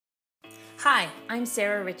Hi, I'm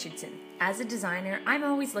Sarah Richardson. As a designer, I'm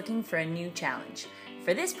always looking for a new challenge.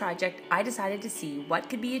 For this project, I decided to see what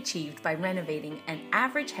could be achieved by renovating an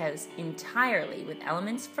average house entirely with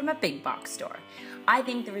elements from a big box store. I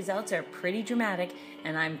think the results are pretty dramatic,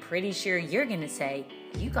 and I'm pretty sure you're going to say,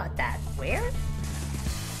 "You got that where?"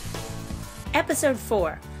 Episode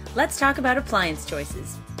 4. Let's talk about appliance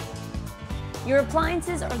choices. Your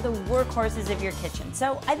appliances are the workhorses of your kitchen,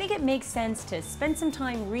 so I think it makes sense to spend some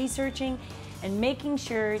time researching and making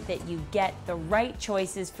sure that you get the right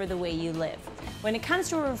choices for the way you live. When it comes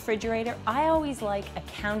to a refrigerator, I always like a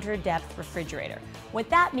counter depth refrigerator.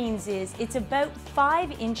 What that means is it's about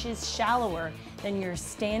 5 inches shallower than your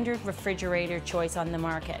standard refrigerator choice on the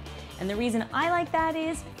market. And the reason I like that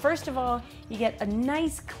is, first of all, you get a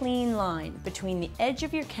nice clean line between the edge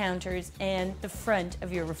of your counters and the front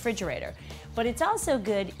of your refrigerator. But it's also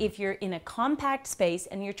good if you're in a compact space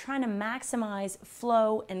and you're trying to maximize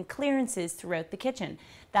flow and clearances throughout the kitchen.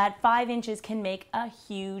 That 5 inches can make a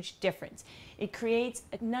huge difference. It creates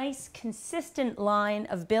a nice consistent line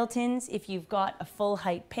of built-ins if you've got a full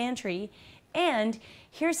height pantry. And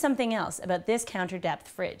here's something else about this counter depth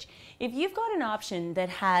fridge. If you've got an option that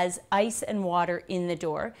has ice and water in the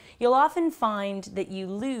door, you'll often find that you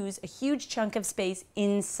lose a huge chunk of space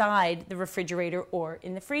inside the refrigerator or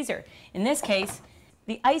in the freezer. In this case,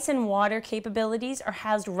 the ice and water capabilities are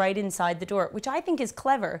housed right inside the door, which I think is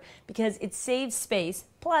clever because it saves space,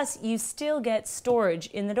 plus you still get storage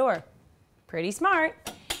in the door. Pretty smart.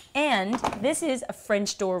 And this is a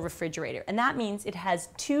French door refrigerator, and that means it has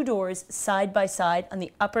 2 doors side by side on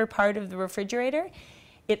the upper part of the refrigerator.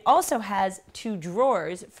 It also has 2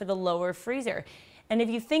 drawers for the lower freezer. And if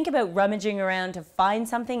you think about rummaging around to find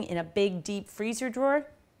something in a big deep freezer drawer,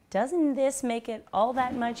 doesn't this make it all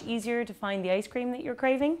that much easier to find the ice cream that you're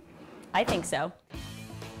craving? I think so.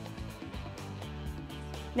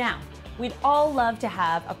 Now, we'd all love to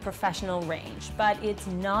have a professional range, but it's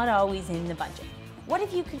not always in the budget. What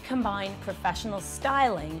if you could combine professional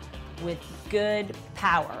styling with good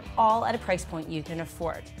power, all at a price point you can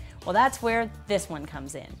afford? Well, that's where this one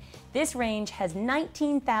comes in. This range has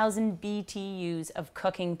 19,000 BTUs of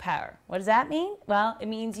cooking power. What does that mean? Well, it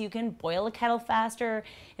means you can boil a kettle faster,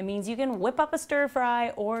 it means you can whip up a stir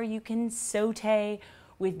fry, or you can saute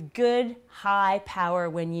with good high power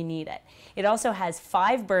when you need it. It also has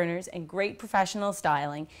 5 burners and great professional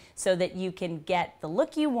styling so that you can get the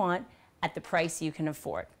look you want at the price you can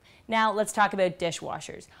afford. Now let's talk about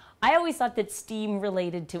dishwashers. I always thought that steam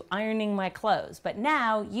related to ironing my clothes, but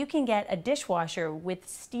now you can get a dishwasher with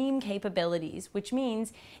steam capabilities, which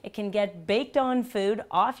means it can get baked on food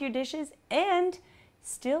off your dishes and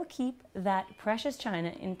still keep that precious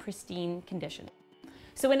china in pristine condition.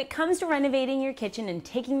 So when it comes to renovating your kitchen and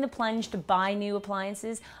taking the plunge to buy new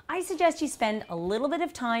appliances, I suggest you spend a little bit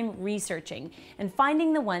of time researching and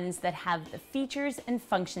finding the ones that have the features and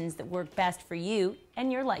functions that work best for you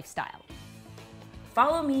and your lifestyle.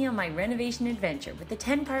 Follow me on my renovation adventure with the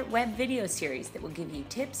 10-part web video series that will give you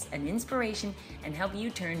tips and inspiration and help you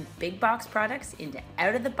turn big box products into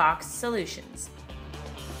out-of-the-box solutions.